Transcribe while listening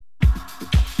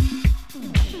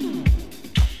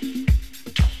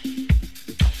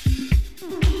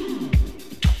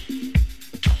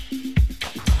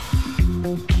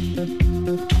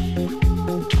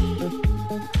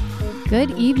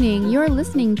Good evening. You're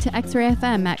listening to X-Ray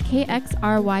FM at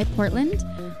KXRY Portland,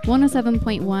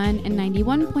 107.1 and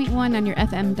 91.1 on your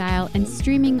FM dial, and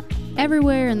streaming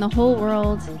everywhere in the whole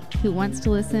world who wants to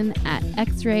listen at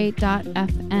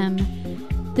xray.fm.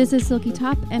 This is Silky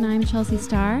Top, and I'm Chelsea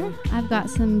Starr. I've got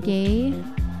some gay,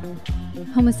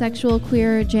 homosexual,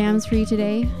 queer jams for you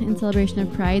today in celebration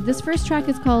of Pride. This first track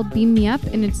is called Beam Me Up,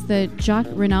 and it's the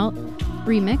Jacques Renault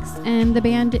remix, and the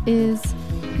band is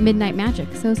Midnight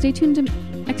Magic. So stay tuned to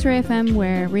X-Ray FM,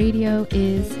 where radio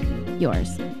is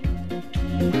yours.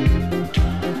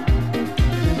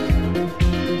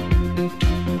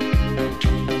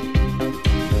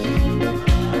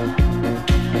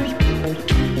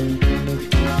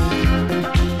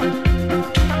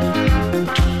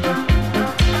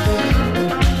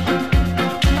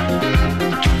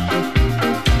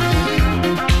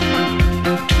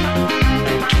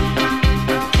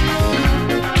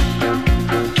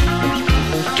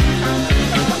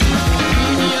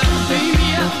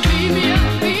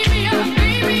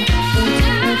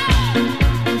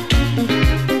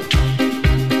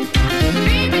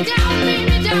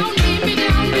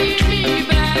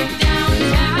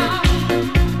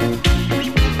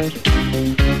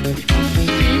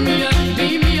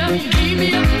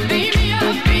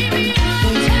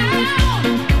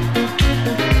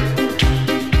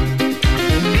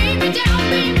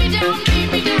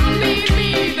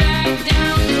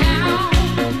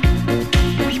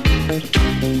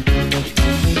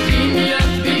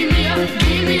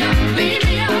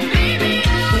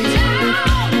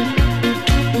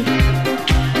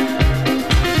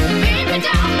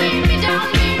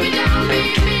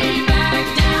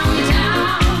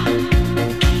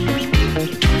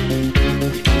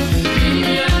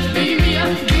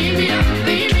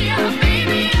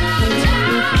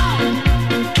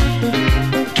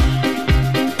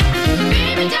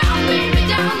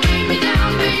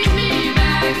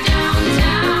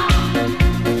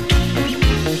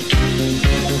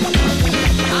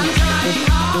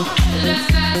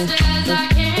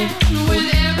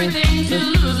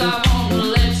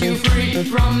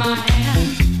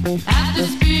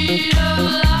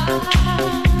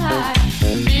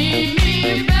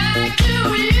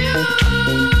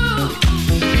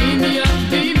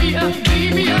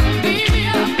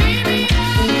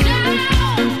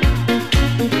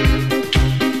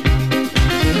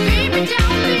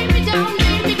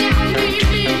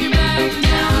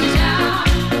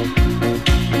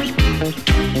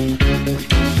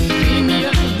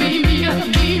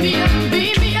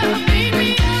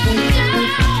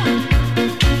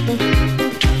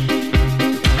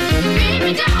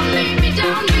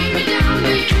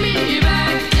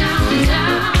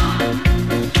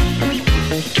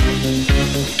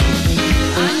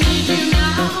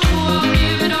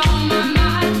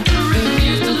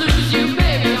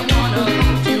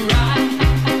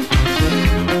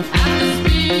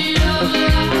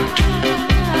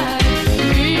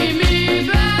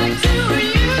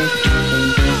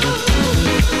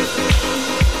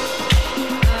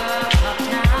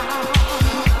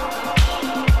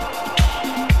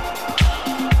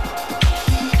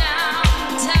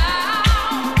 Downtown.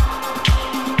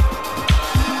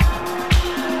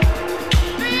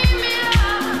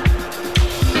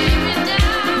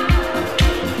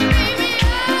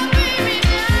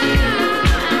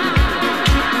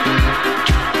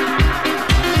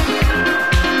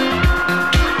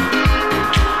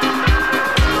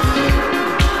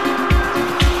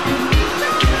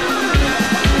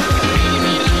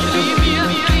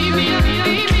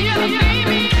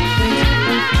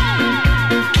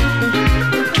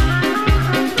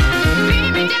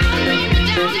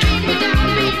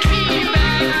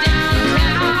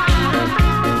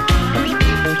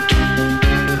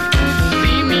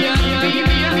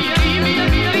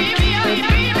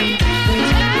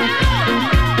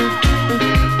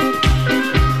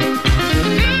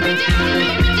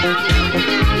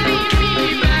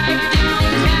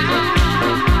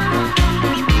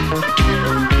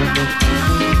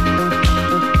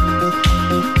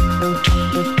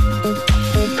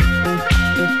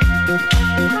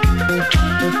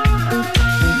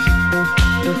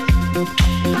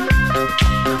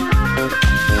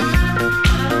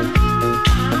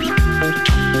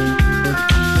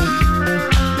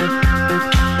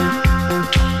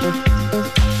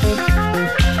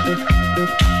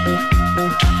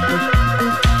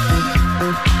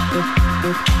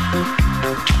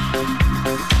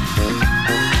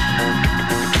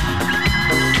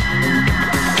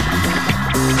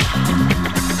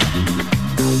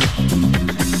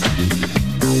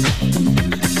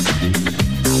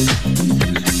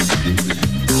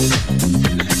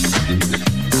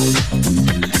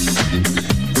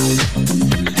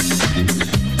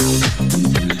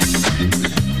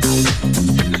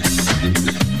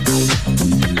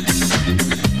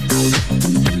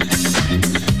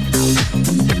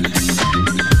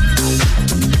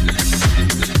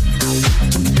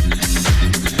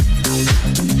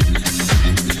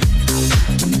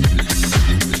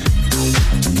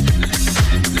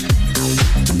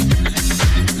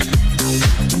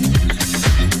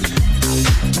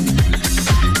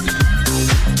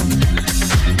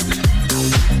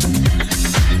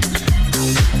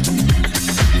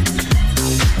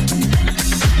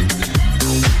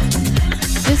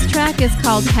 track is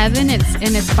called Heaven, and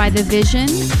it's by The Vision,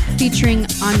 featuring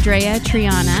Andrea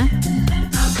Triana.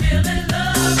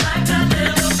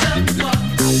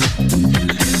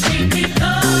 Keep me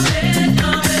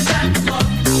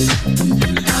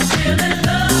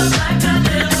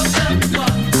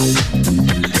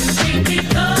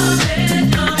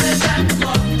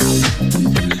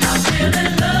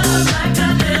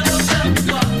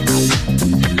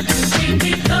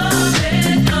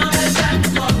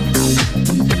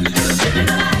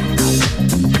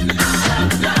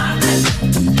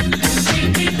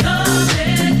coming.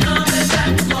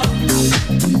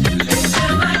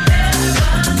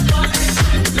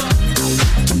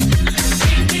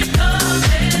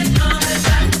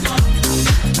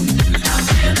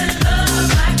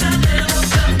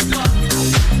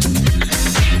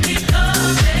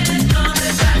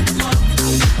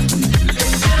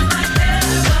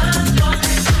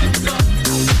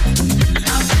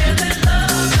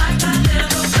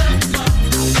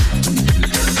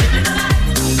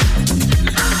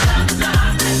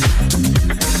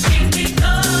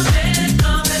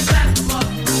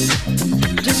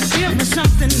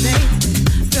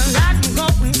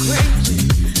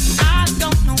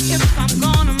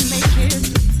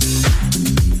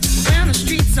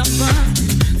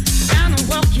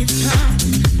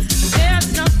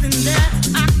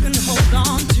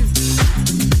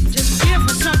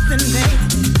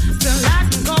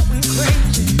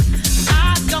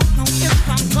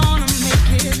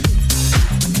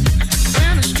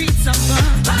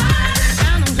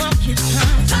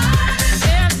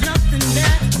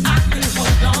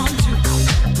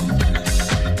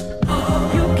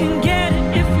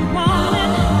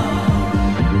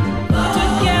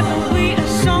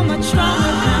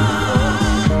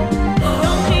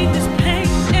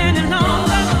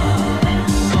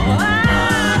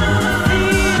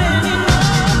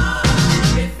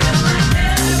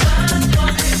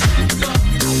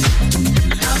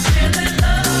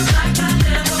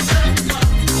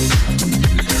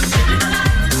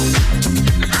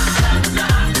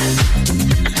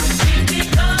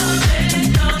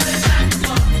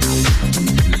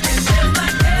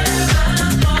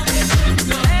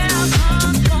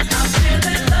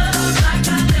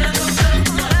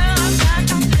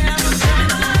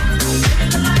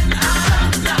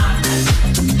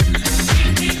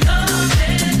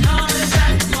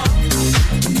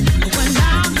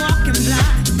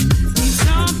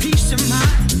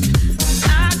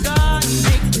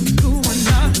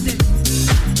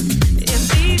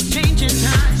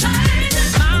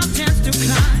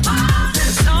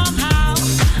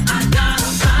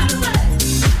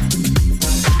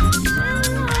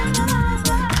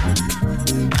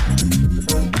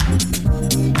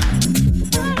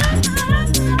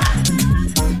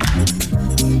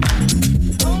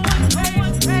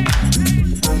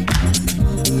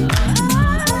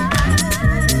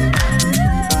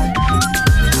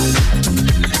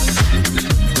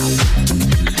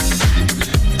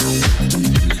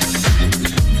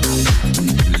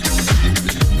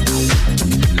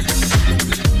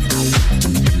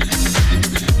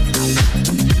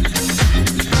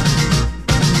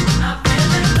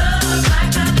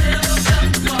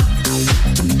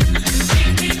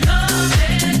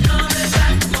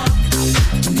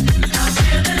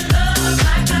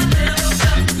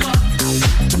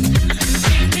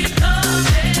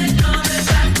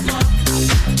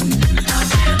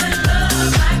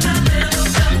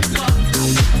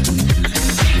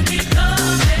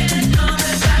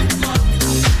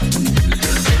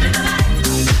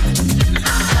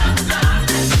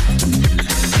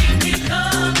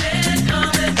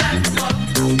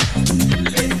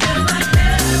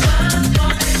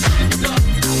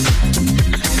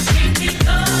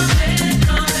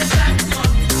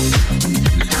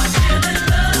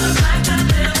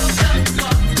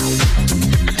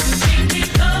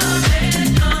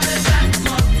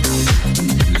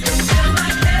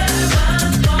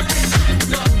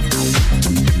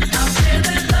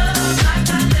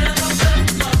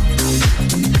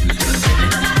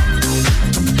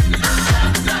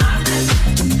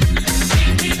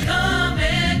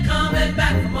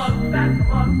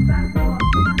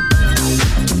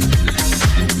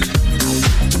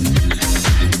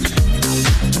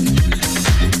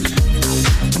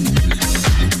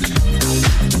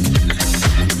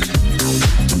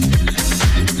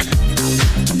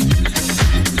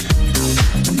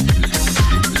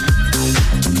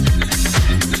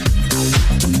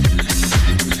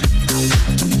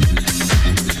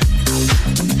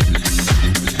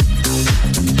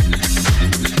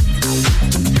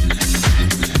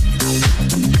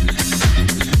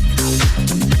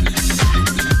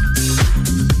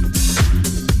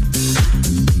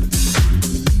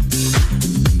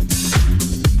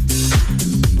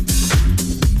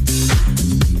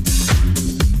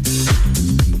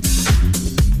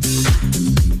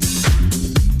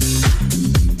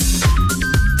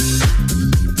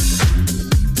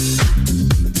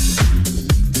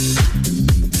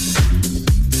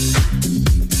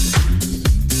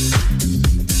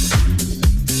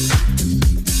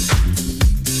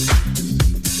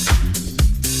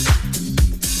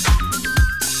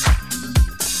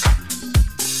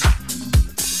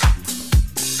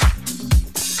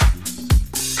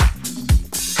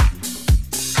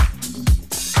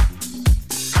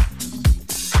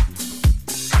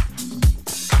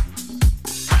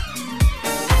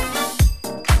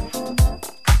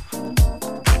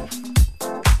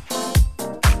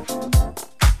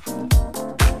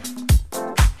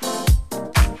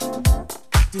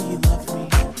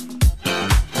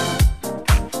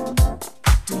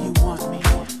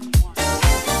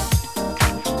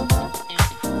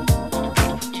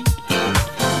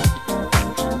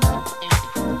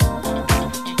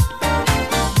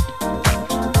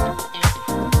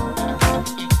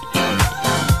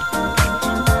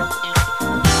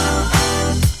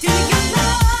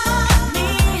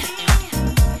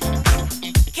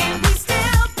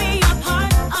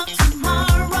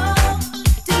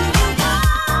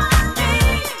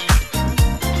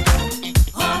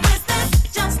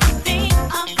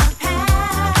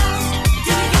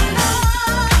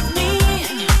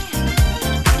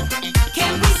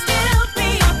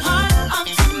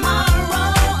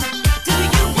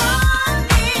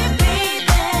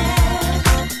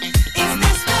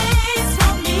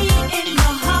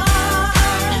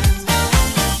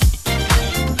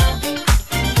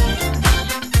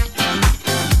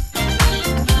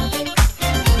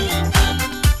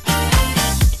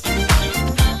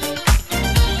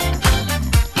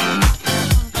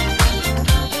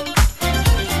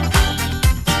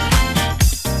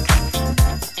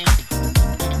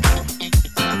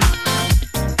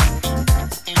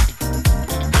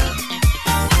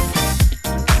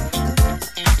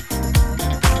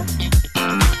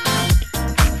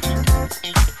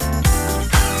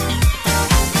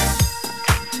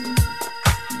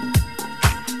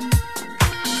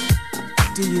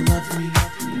 Do you love me?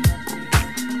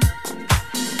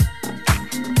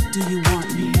 Do you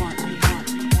want me?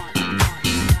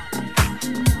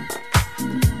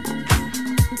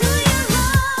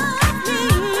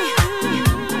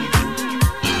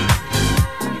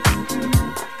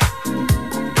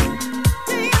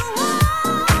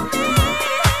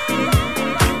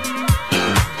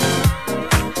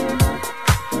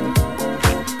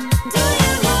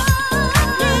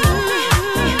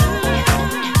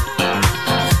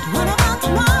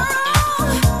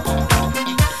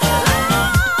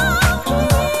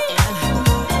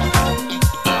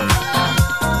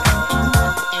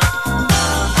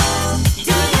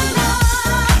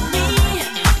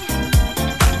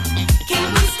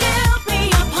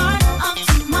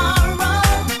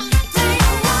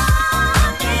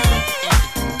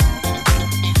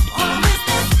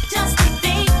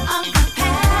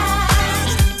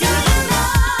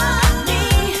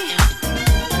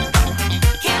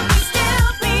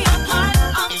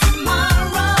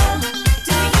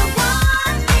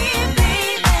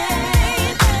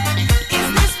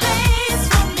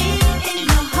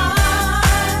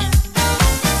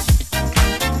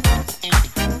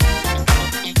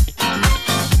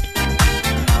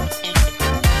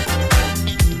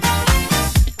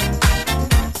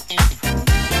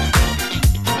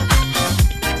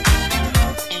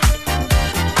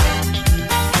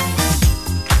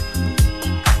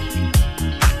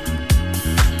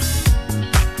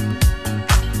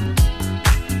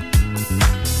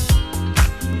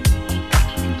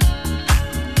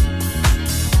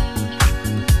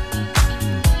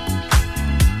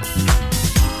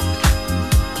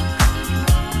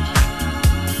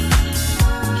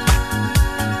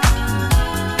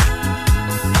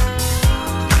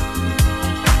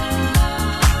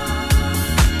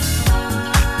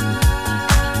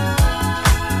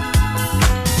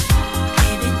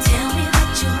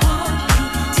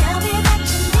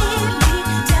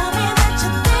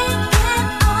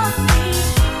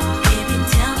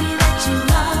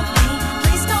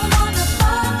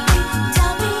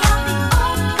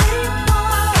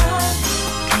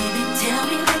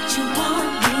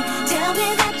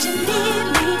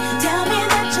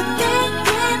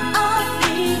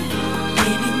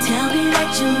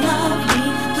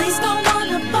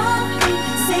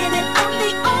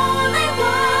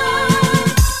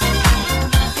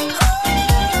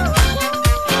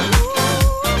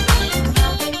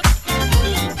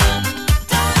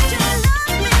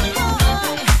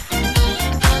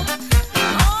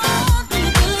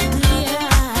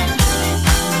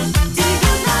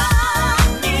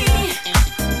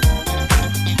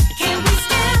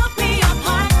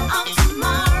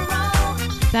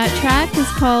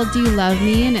 Called Do You Love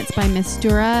Me, and it's by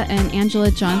Mistura and Angela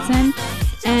Johnson.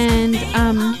 And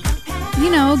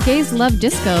gays love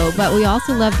disco, but we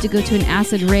also love to go to an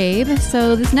acid rave.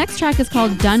 So this next track is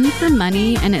called Done for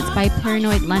Money, and it's by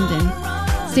Paranoid London.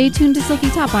 Stay tuned to Silky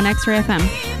Top on X-Ray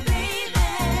FM.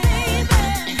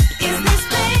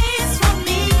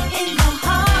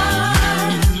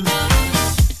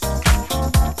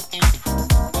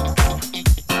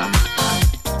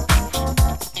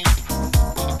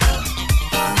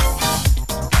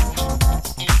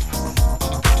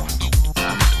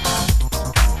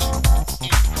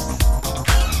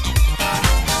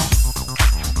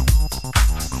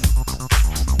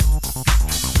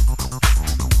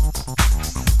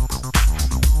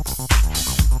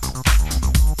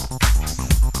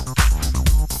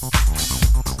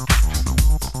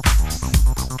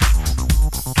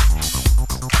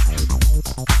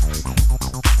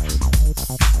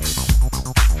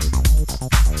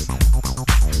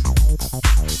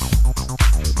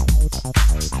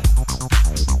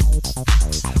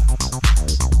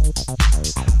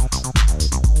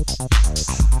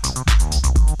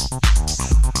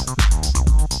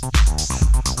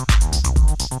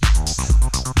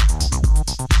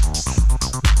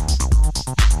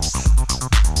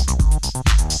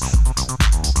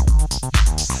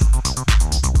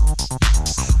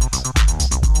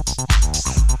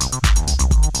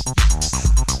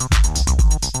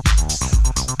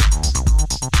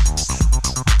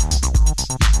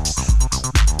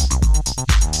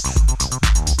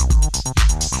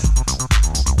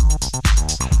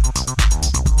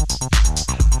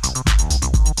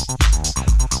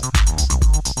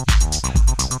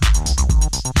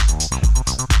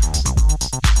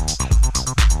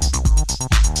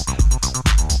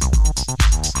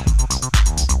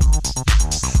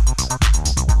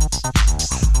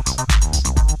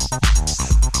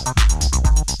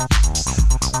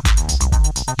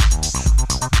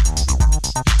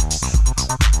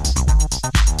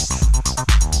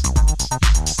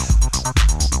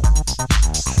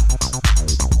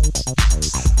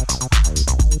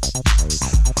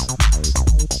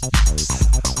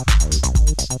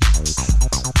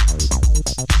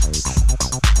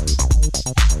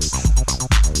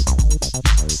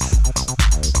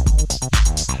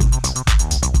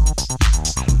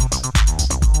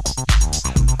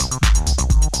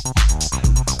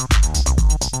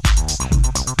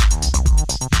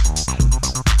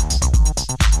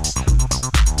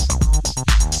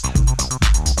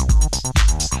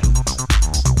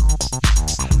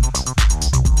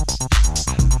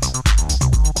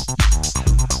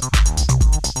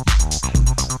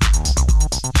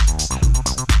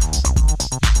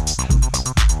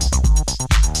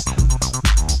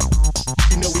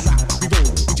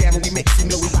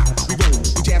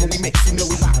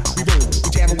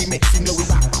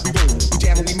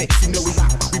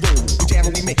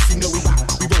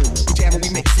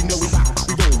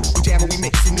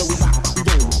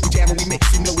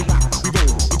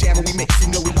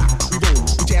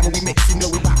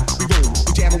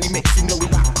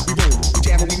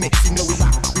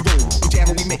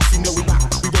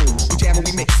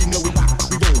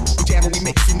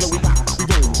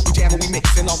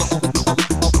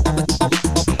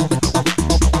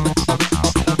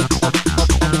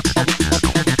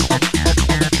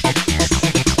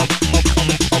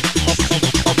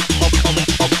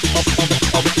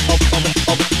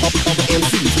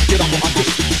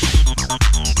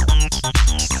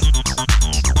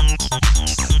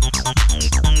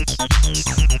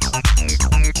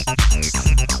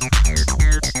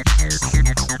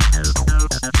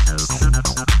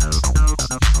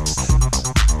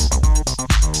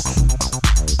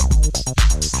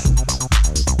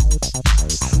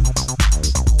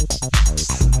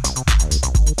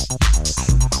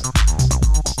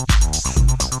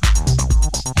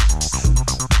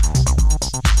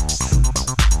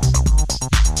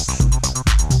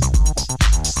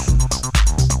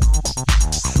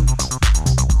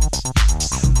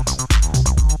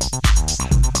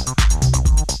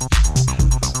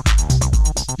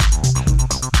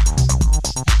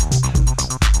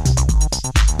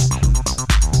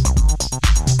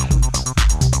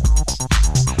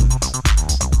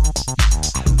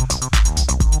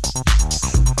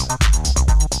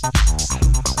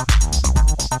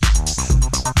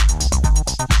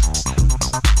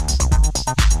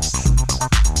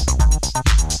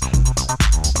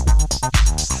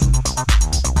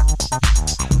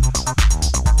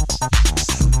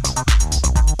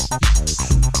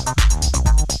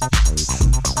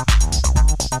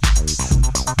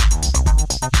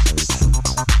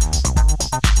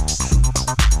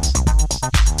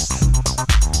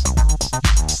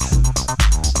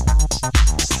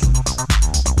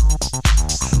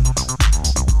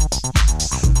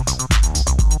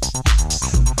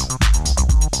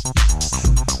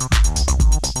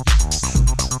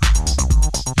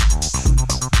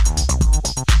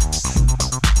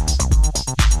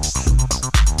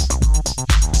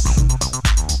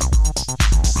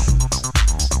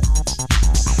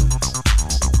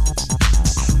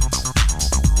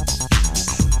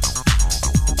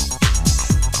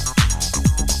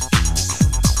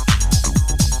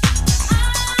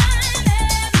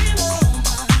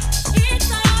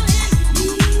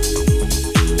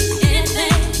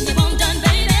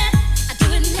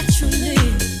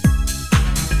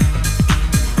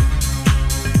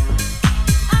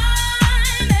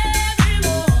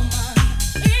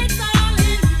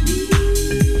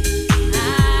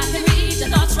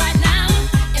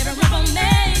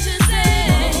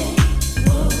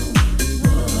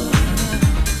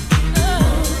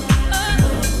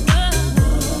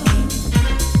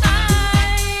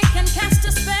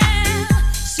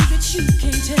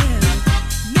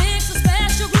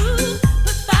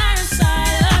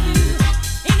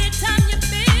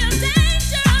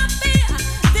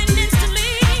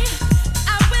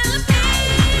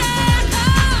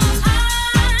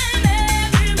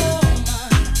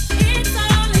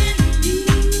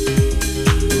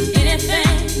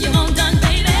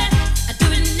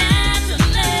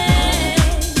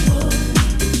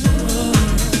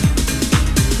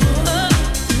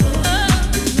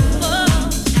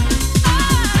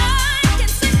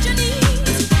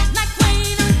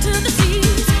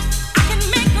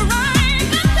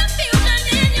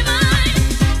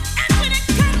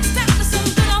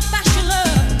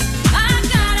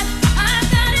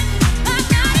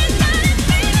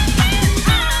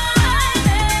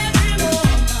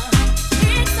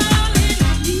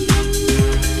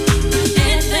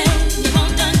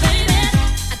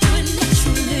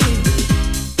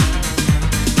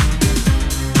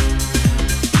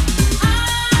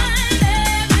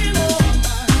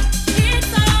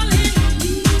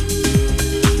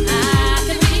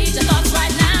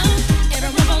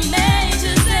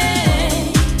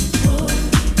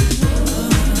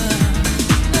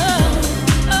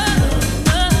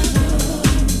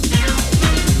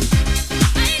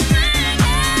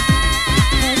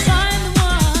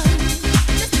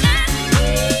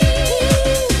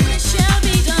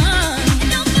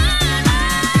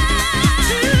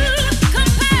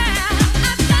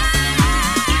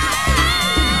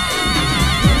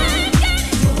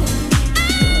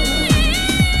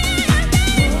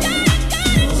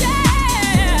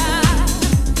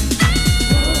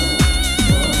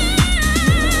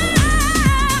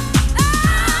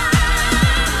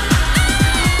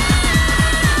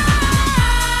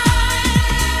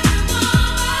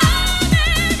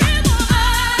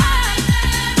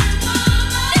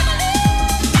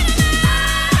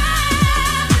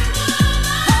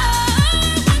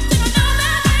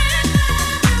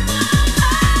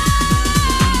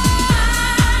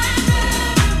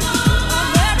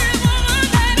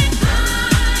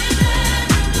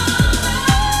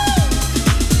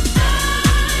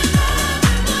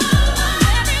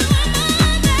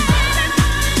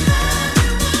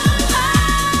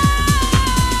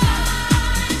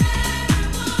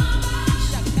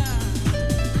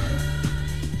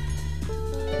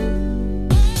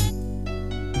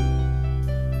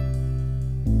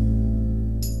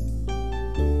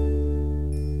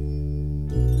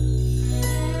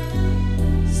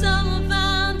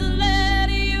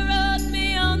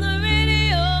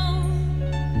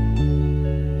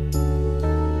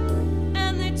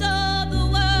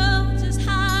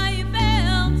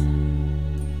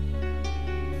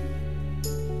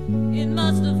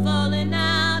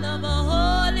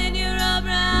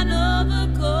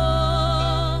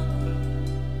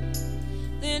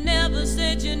 never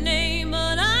said your name,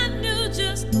 but I knew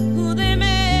just who they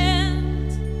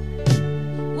meant.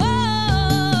 Whoa, I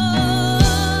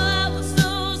was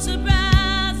so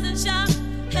surprised and shocked,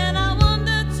 and I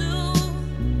wondered too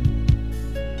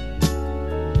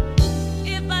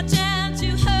if by chance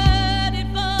you heard it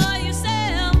for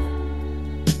yourself.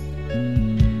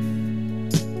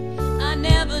 I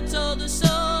never told the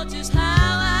soldiers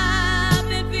how I've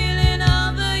been feeling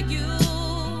over you,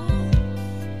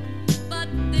 but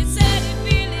they said it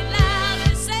really loud.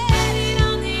 They said it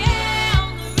on the air,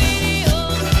 on the radio.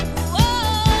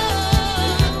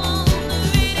 Whoa, on the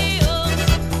radio.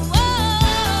 Whoa,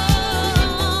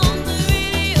 on the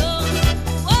radio.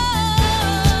 Whoa,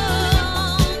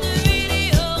 on the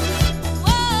radio.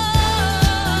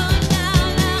 Whoa,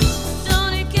 now,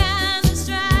 don't it kind of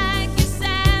strike you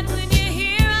sad when you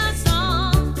hear our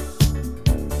song?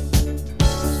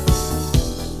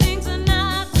 Things are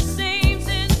not the same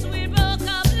since we broke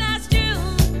up last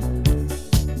June.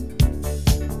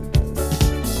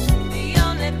 The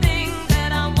only thing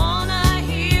that I wanna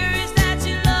hear is that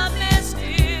you love me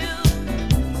still,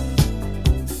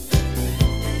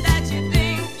 and that you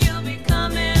think you'll be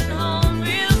coming home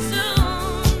real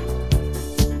soon.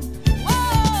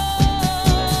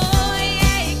 Whoa,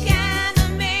 yeah, it kinda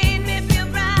made me feel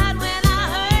proud when I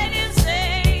heard you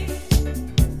say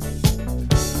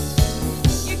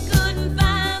you couldn't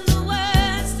find the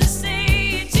words to say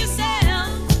it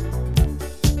yourself.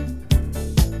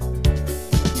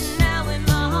 Now in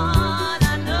my heart I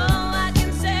know I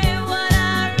can say what I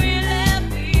really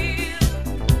feel,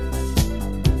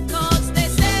 'cause they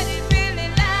said it really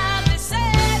loud. They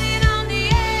said it on the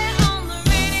air, on the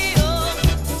radio.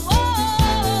 Whoa,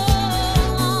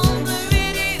 on the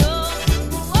radio.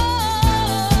 Whoa,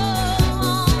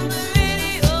 on the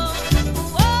radio.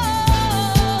 Whoa,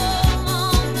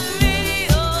 on the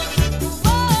radio.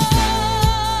 Whoa,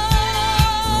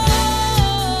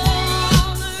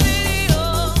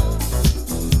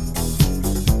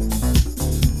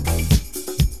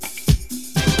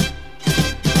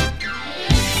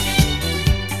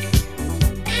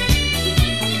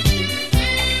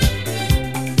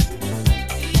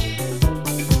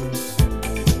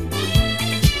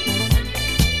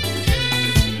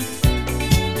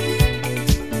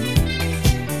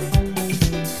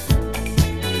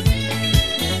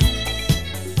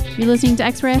 You're listening to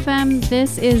X-Ray FM.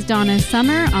 This is Donna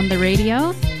Summer on the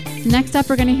radio. Next up,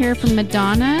 we're going to hear from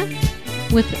Madonna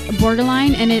with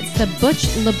Borderline, and it's the Butch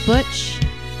LaButch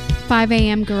 5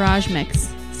 a.m. Garage Mix.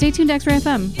 Stay tuned to X-Ray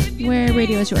FM, where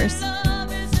radio is yours.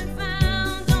 love isn't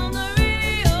found on the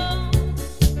radio.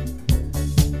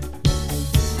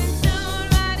 Tune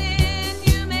right in,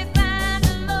 you may find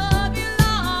the love you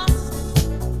lost.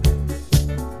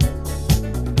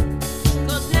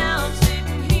 'Cause now I'm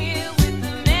sitting here with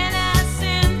the man I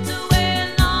sent away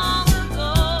long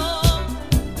ago.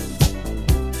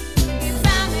 He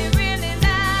found me really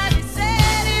loud. He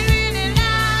said it really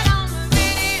loud on the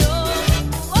radio.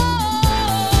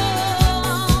 Whoa,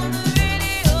 on the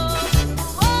radio.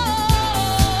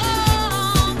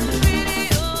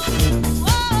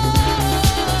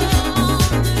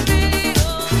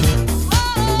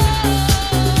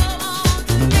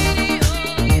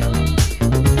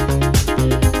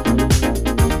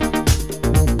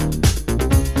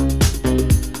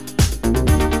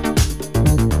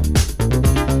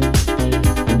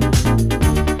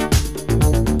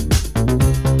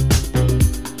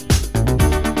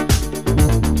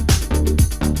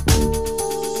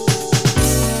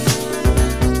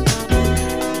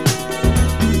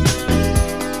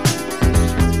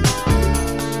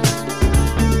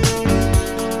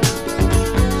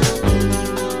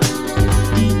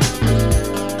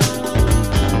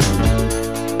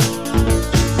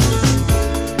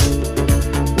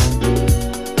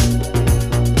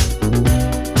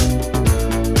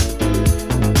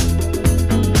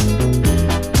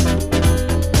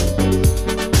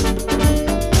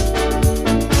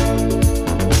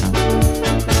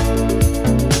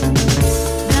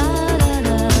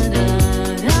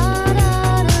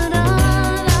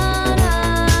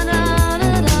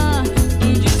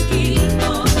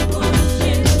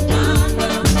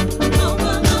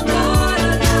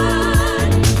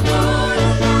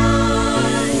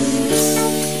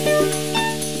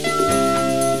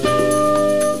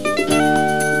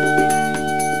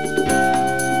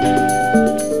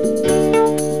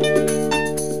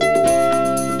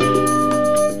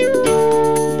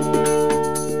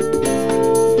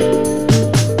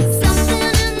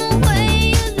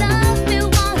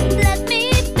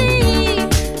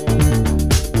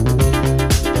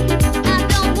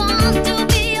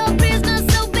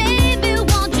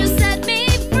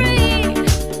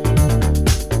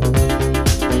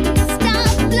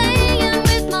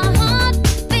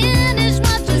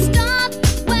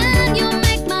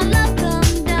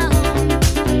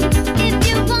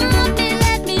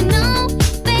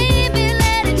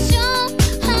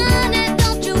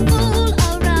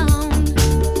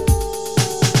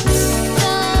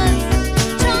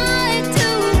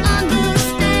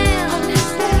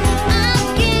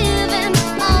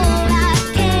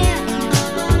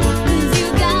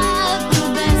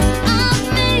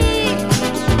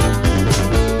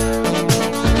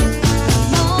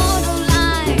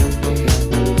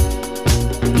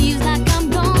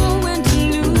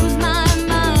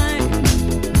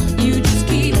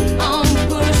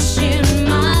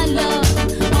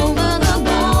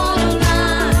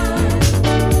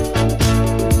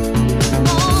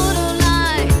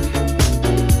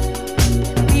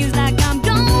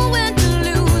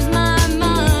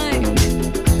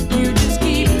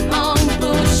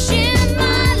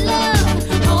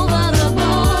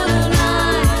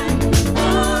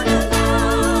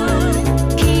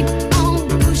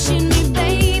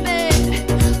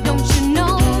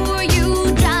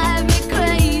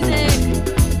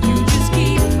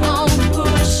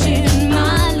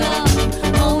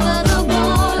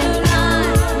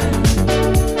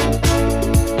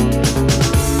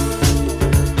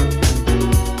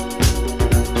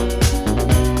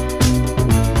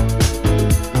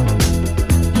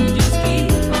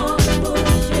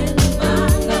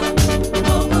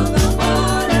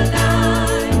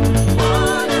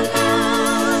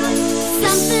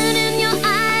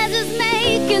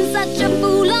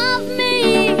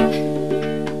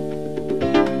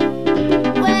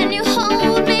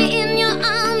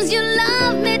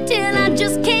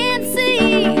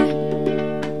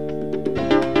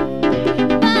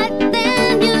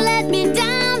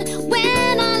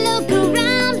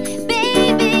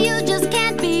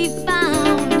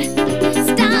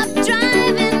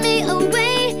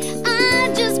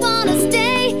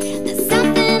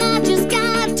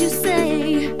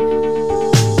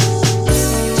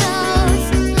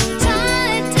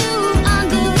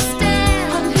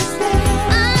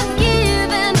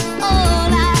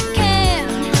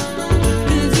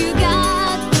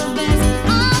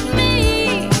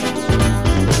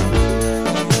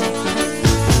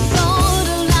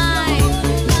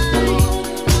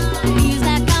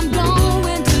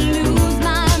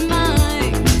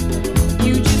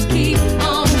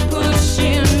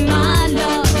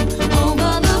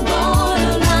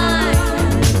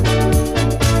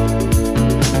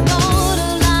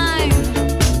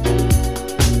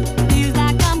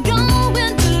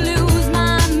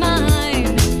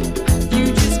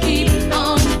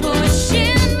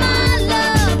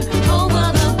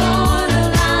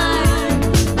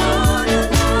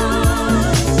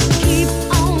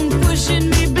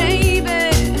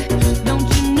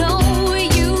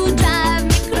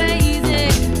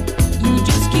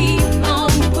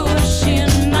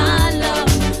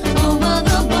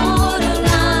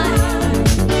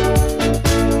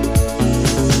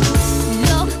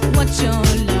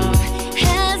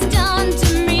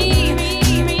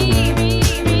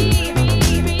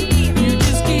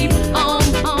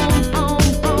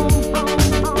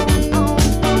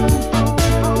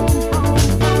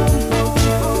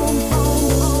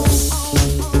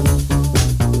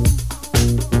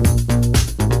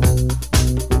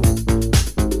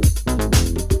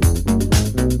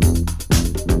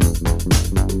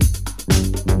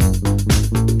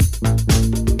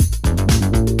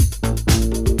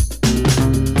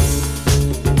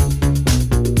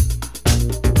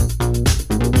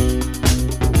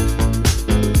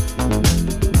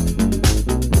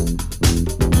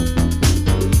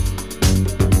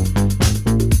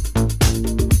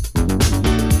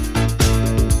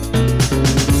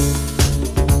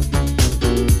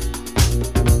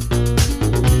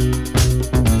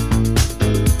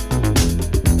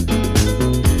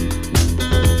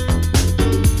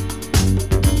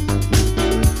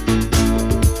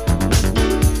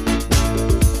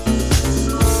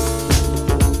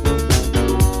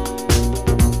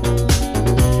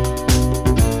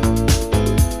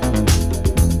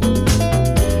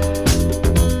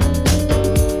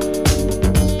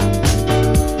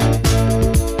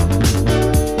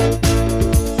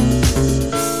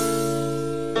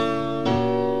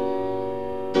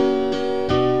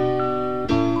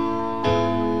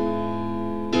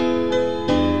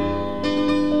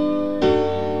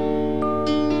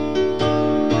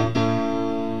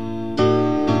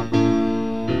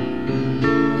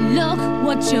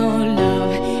 what your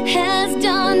love has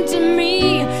done to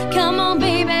me. Come on,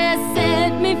 baby,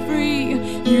 set me free.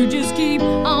 You just keep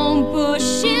on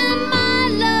pushing my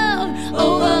love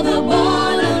over the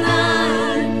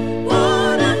borderline,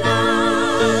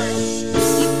 borderline.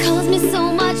 You cause me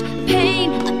so much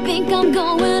pain, I think I'm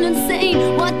going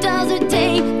insane. What does it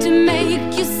take to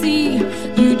make you see?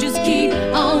 You just keep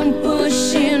on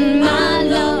pushing my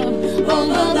love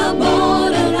over the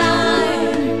borderline.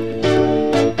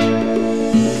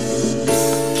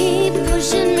 Keep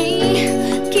pushing me,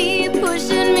 keep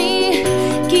pushing me,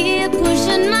 keep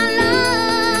pushing my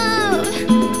love.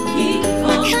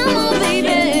 Come on,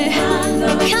 baby,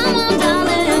 come on,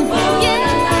 darling, yeah.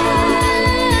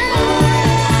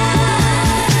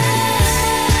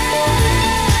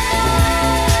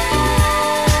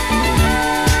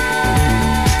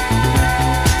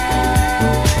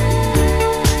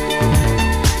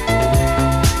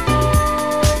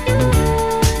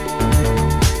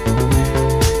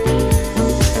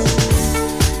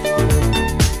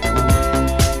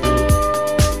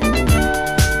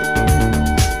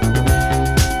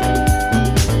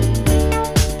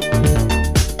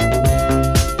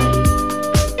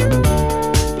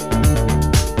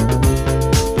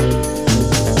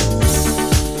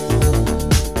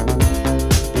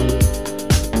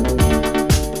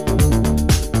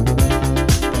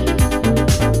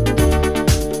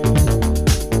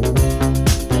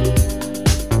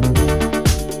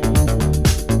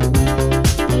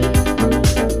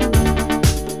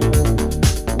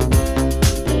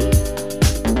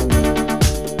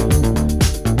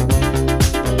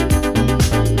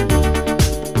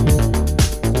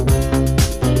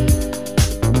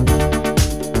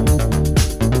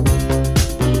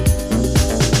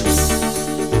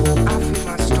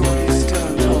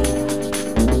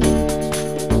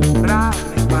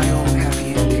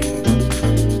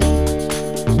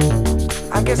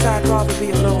 I'd rather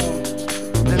be alone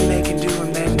than making do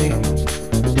and mending.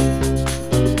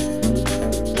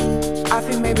 I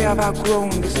think maybe I've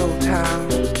outgrown this old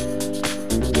town.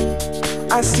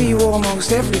 I see you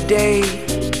almost every day,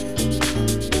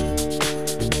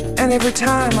 and every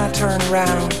time I turn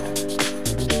around,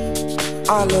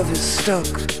 our love is stuck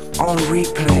on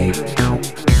replay.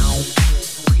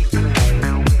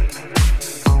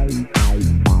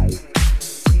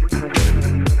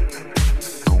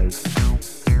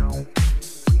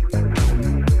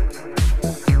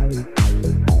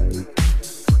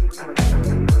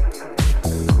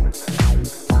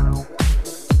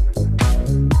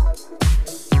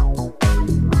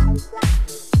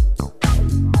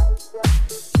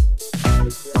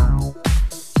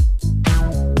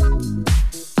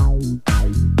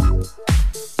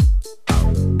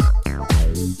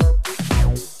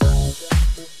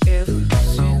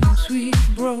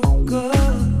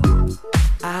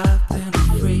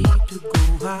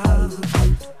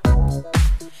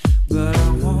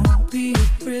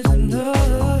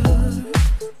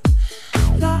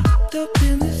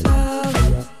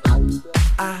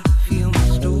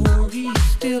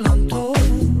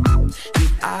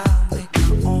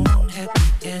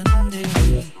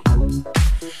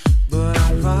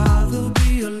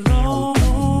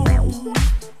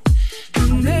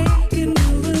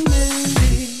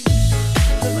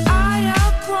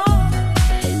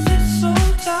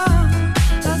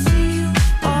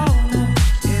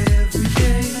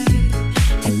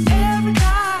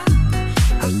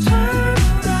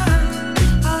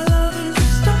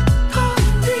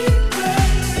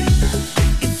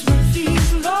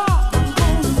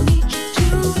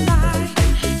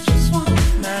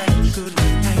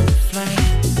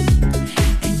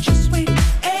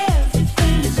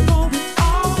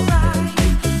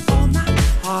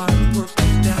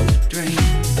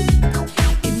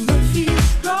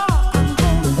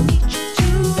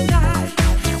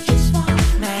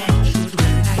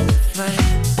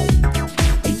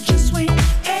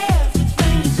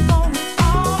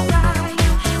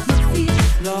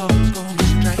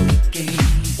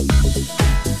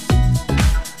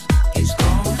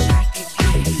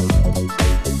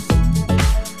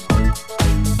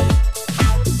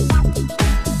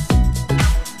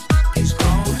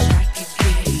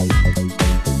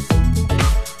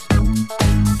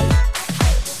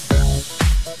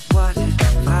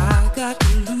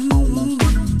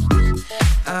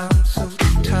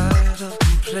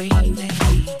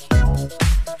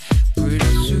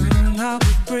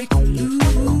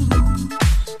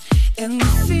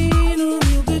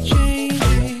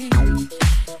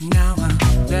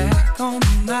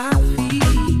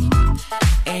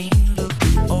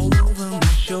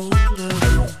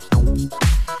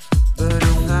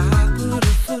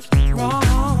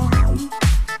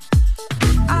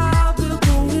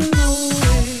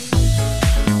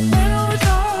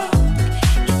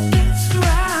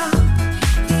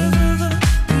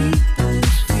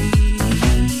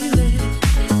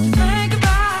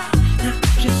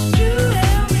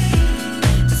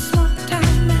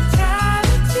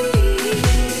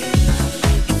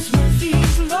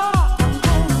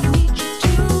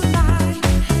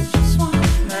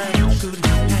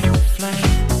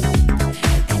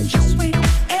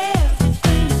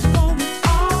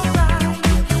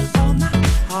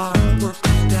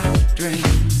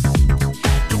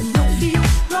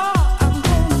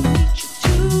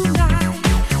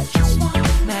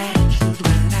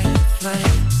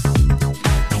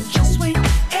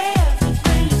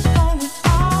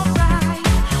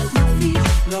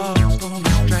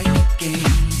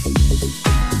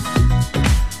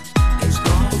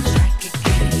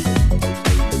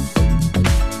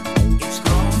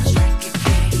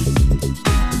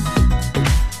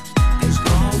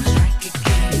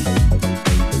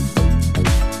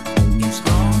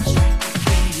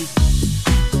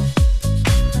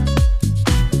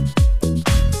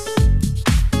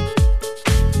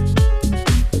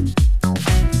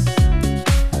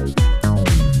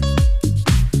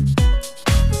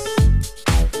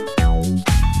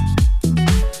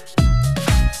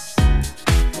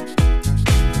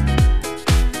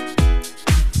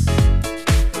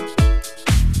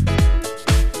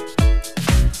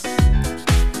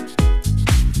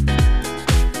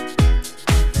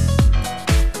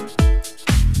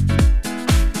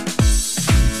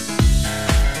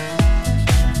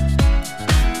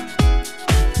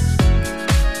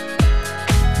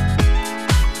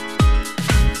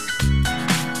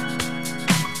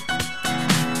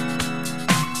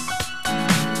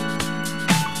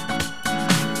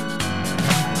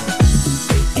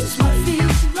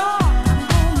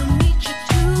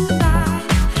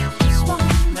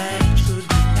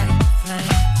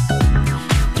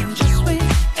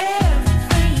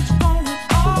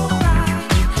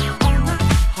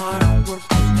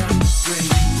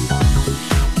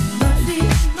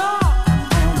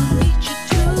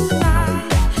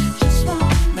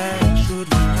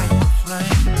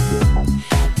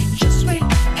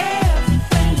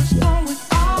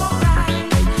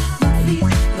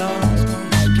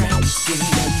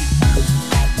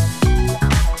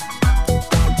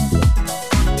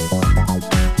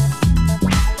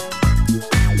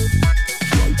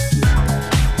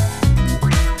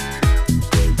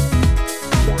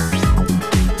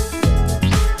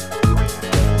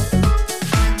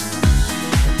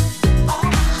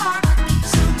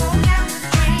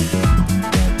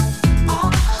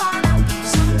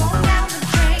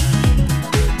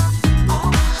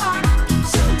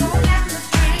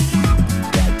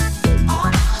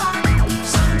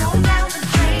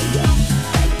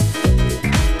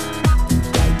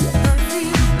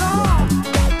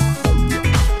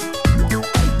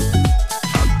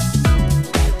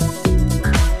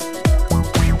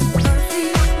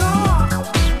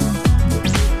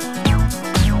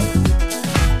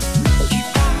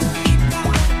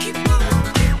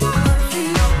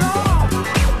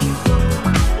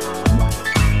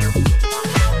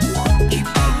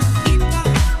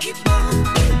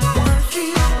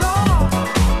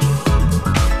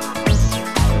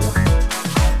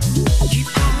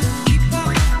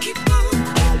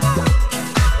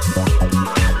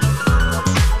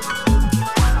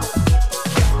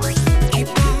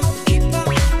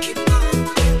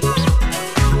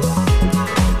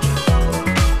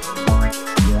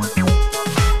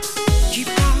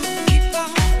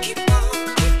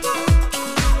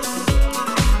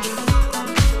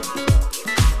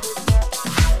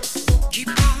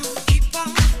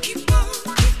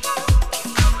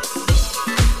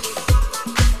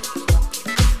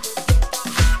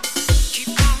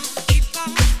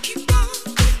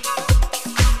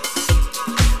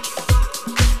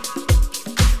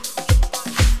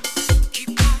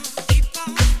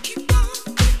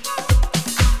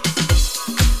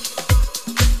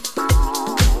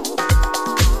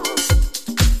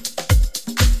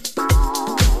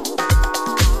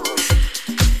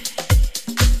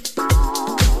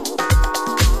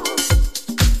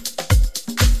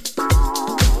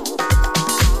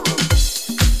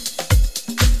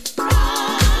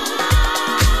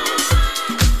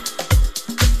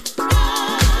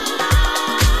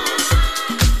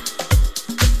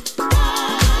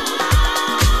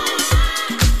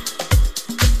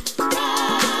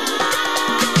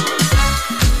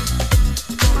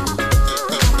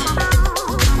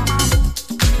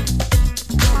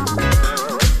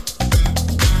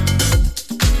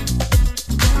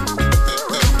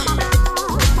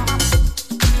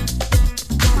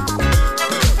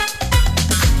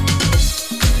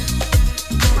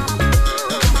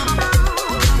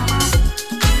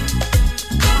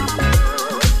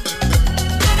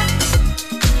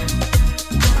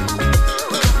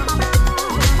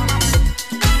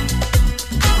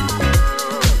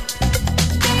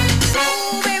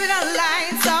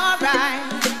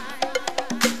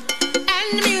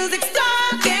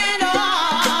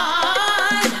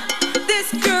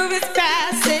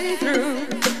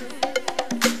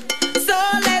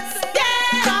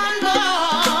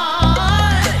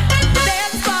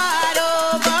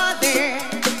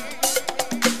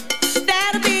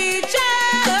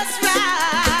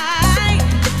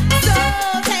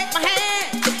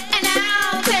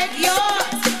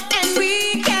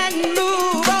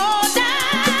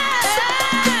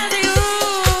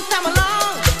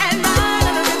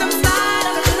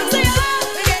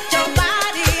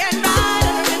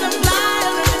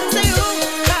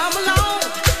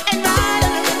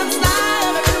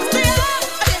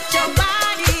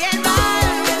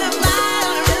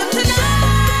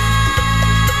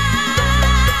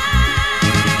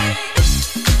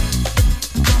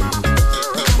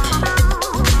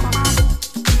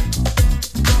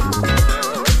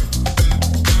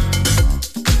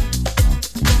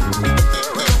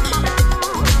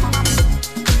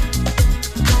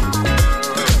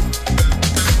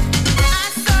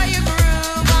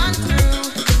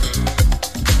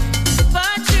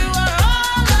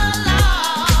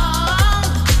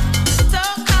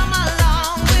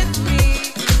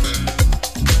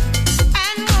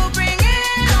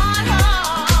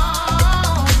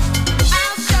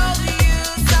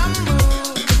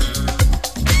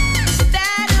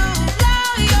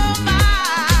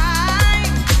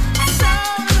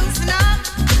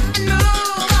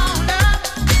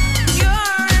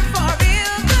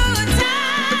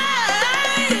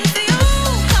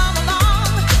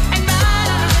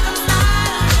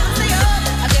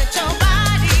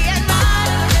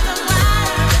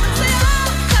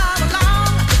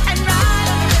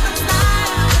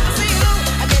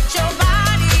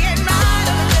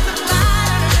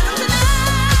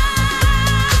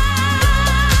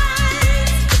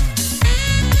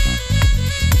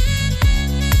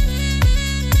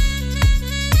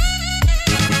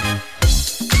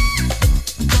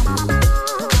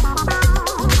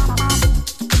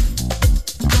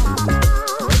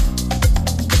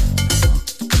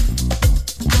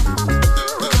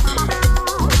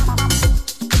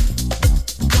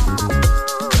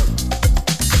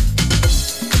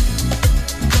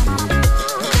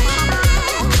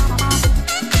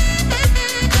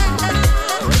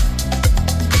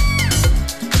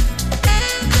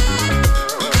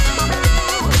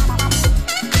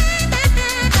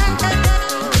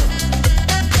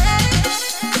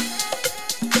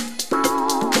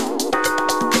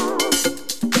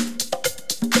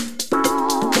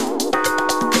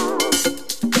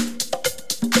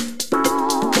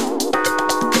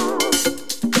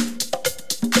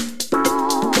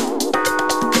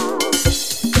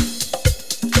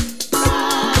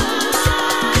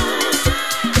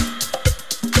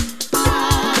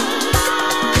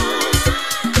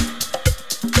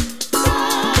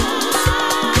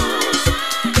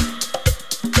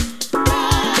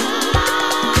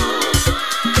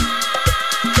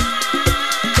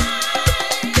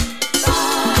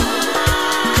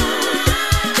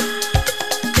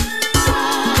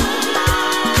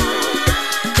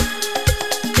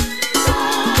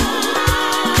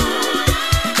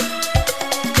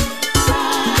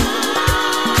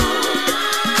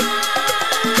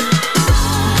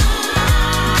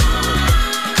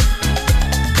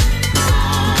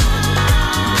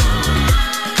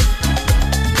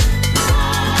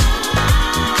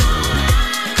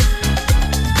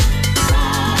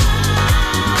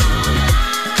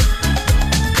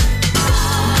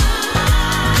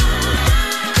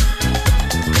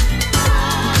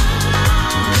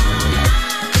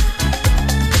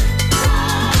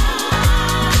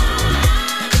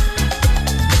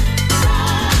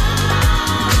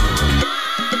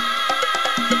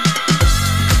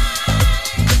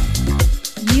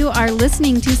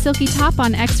 listening to Silky Top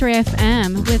on X-Ray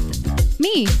FM with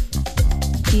me,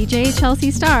 DJ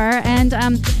Chelsea Starr. And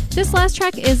this last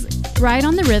track is Ride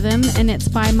on the Rhythm, and it's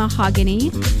by Mahogany.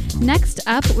 Next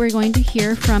up, we're going to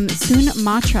hear from Soon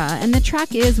Matra, and the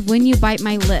track is When You Bite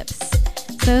My Lips.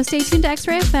 So stay tuned to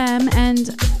X-Ray FM,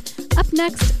 and up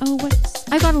next,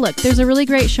 I gotta look. There's a really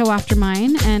great show after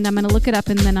mine, and I'm gonna look it up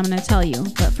and then I'm gonna tell you.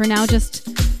 But for now, just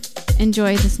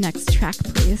enjoy this next track,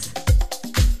 please.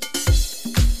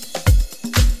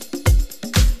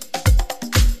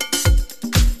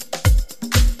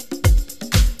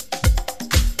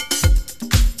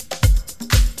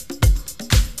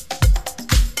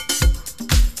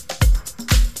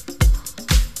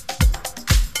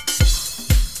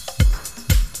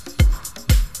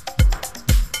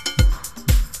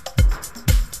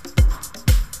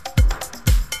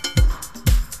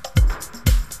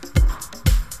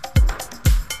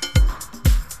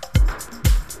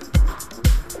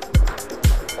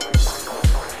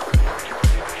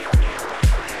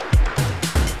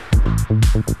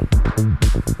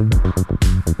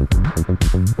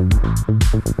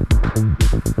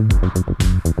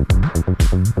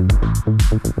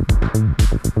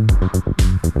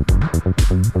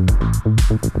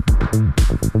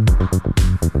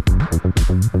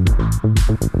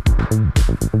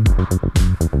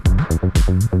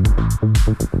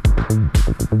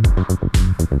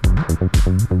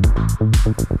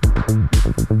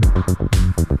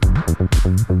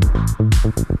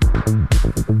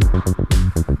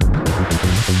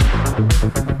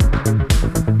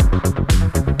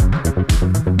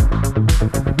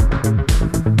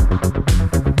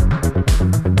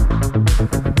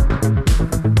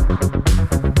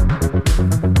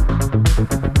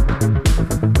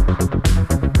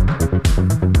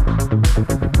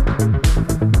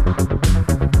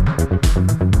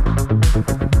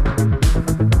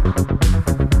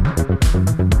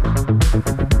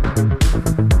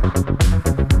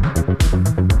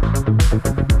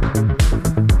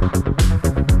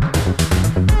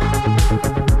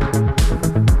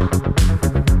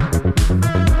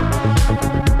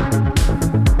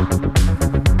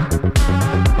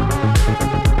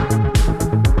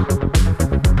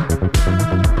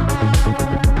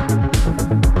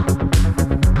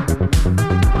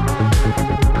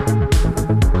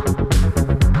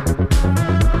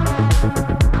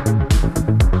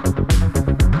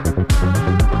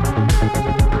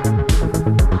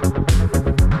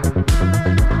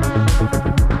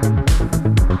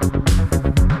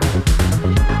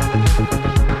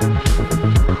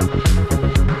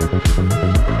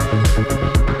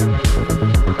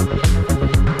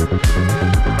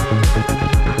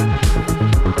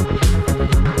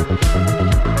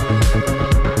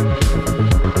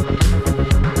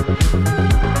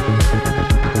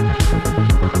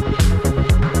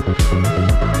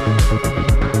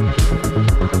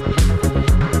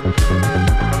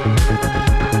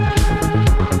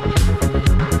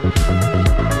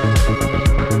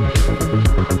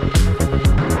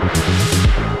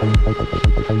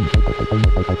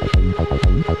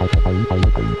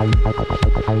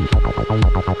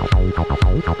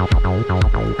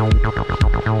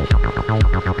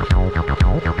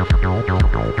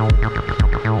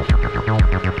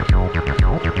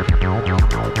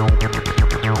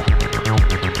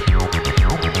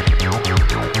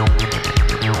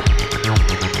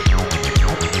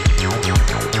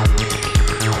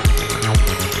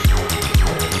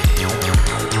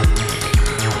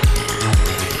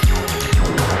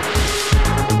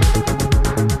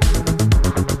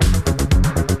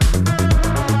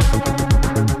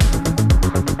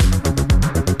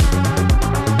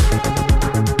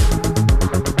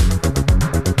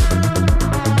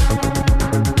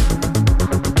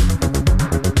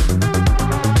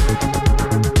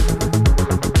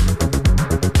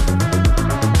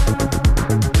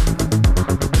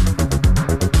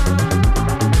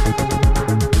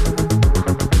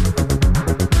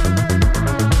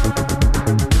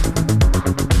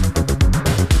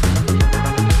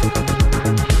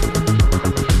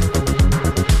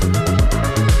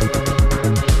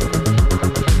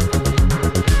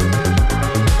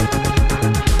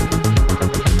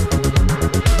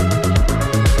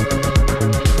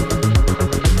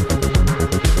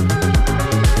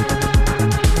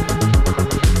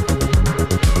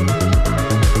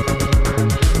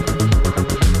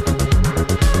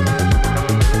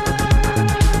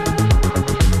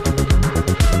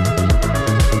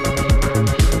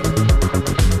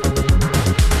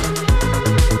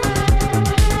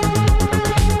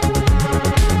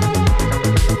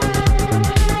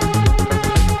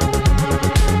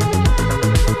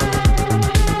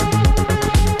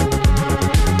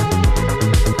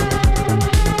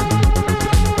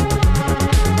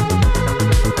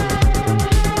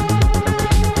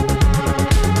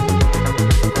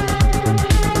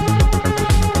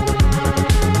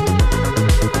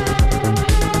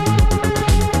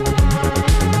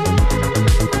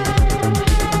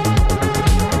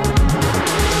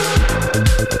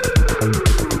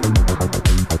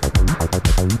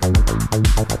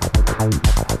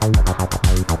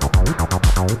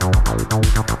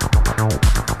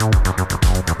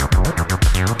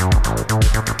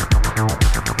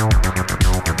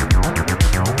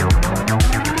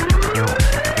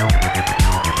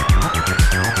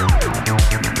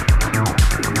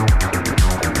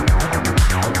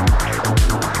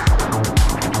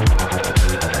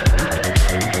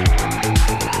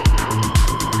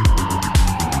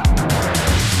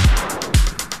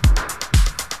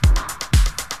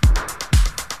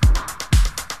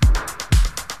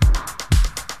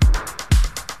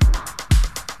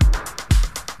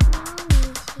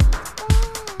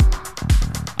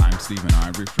 Stephen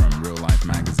Ivory from Real Life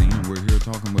Magazine, and we're here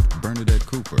talking with Bernadette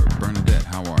Cooper. Bernadette,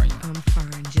 how are you? I'm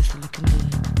fine, just looking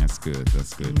good. That's good,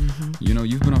 that's good. You know,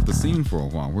 you've been off the scene for a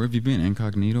while. Where have you been,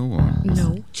 incognito or?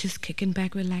 No, just kicking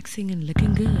back, relaxing, and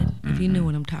looking good. If you know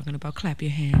what I'm talking about, clap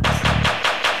your hands.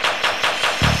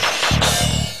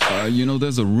 You know,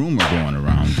 there's a rumor going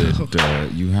around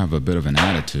that you have a bit of an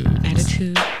attitude.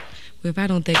 Attitude? Well, if I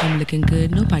don't think I'm looking good,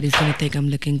 nobody's gonna think I'm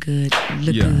looking good.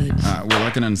 Look good. Well,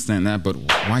 I can understand that, but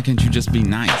why can't you just be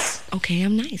nice? Okay,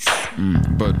 I'm nice.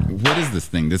 But what is this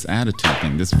thing, this attitude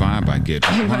thing, this vibe I get?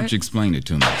 Why don't you explain it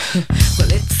to me? Well,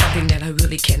 it's something that I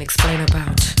really can't explain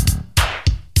about.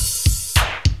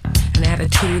 An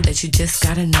attitude that you just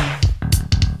gotta know.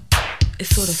 It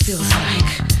sort of feels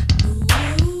like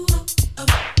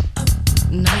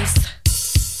nice.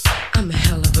 I'm a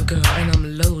hell of a girl and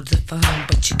I'm loads of fun,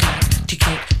 but you got to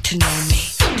get to know me.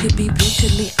 To be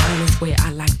brutally honest, where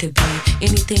I like to be.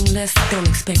 Anything less, don't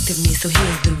expect of me. So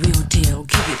here's the real deal.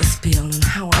 Give you the spiel on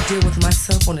how I deal with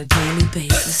myself on a daily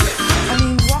basis. I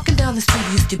mean, walking down the street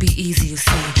used to be easy, you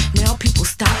see. Now people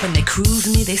stop and they cruise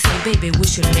me. They say, baby,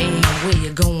 what's your name? Where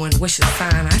you going? What's your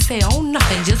sign? I say, oh,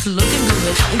 nothing, just looking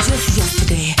good. And just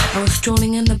yesterday, I was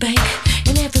strolling in the bank,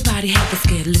 and everybody had the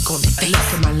scared look on their face.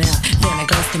 To my left, then I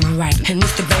goes to my right, and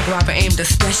Mr. Bank Robber aimed a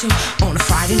special on a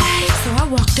Friday night. So I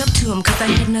walked up to him cause I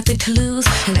had nothing to lose,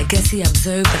 and I guess he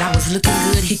observed that I was looking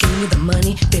good. He gave me the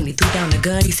money, then he threw down the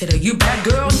gun. He said, are you bad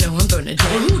girl? No, I'm Bernadette.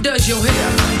 Well, who does your hair?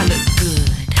 I look good.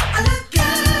 I look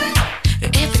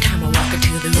good. Every time I walk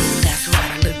into the room, that's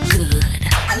right, I look good.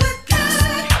 I look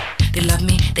good. They love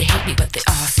me, they hate me, but they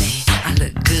all say I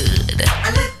look good.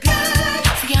 I look good.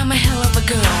 See, I'm a hell of a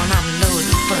girl and I'm loads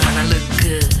of fun. I look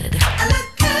good. I look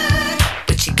good.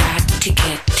 But you got to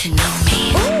get to know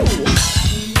me. Ooh.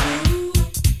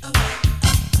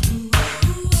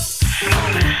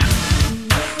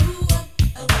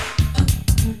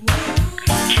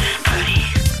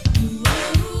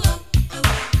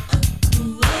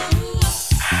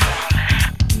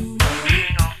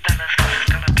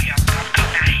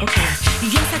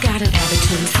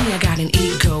 I got an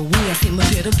ego, we I seem a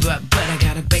bit of but I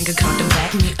got a bank account to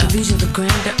back me up. Visions of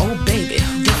grandeur, oh baby,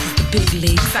 this is the big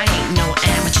leagues, I ain't no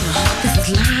amateur. This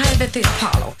is live at the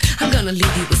Apollo. I'm gonna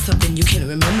leave you with something you can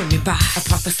remember me by. I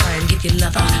prophesy and give you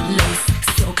leather, lace,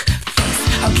 silk, face.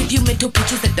 I'll give you mental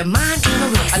pictures that the mind can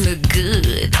erase. I look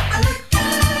good. I look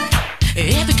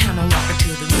good. Every time I walk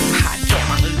into the room, hot damn,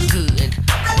 I look good.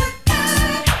 I look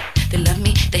good. They love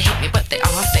me, they hate me, but they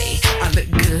all say I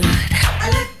look good. I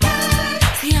look good.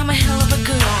 See, I'm a hell of a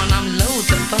girl and I'm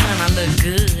loads of fun. I look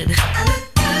good. I look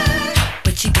good.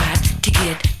 But you got to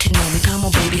get to know me. Come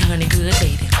on, baby, honey, good,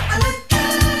 baby. I look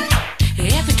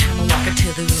good. Every time I walk into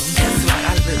the room, that's right,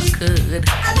 I look good.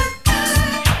 I look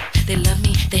good. They love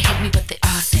me, they hate me, but they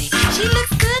all say she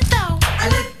looks good though.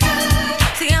 I look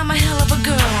good. See, I'm a hell of a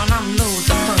girl and I'm loads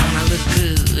of fun. I look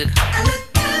good. I look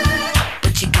good.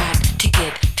 But you got to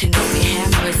get to know me.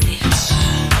 Have mercy.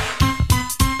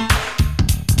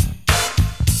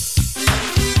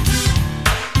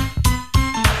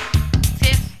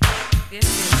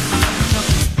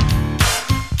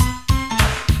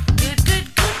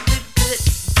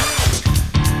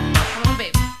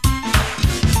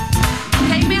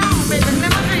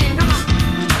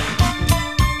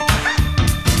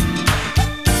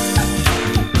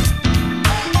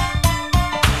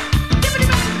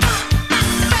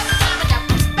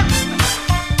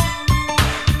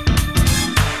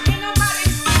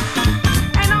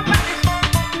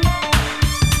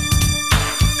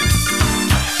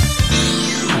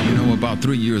 About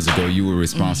 3 years ago, you were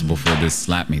responsible for this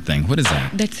slap me thing. What is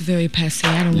that? That's very passe.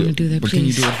 I don't want to do that, but please. Can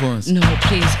you do it for us? No,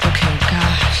 please. Okay,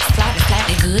 gosh. Slap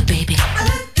me good, baby.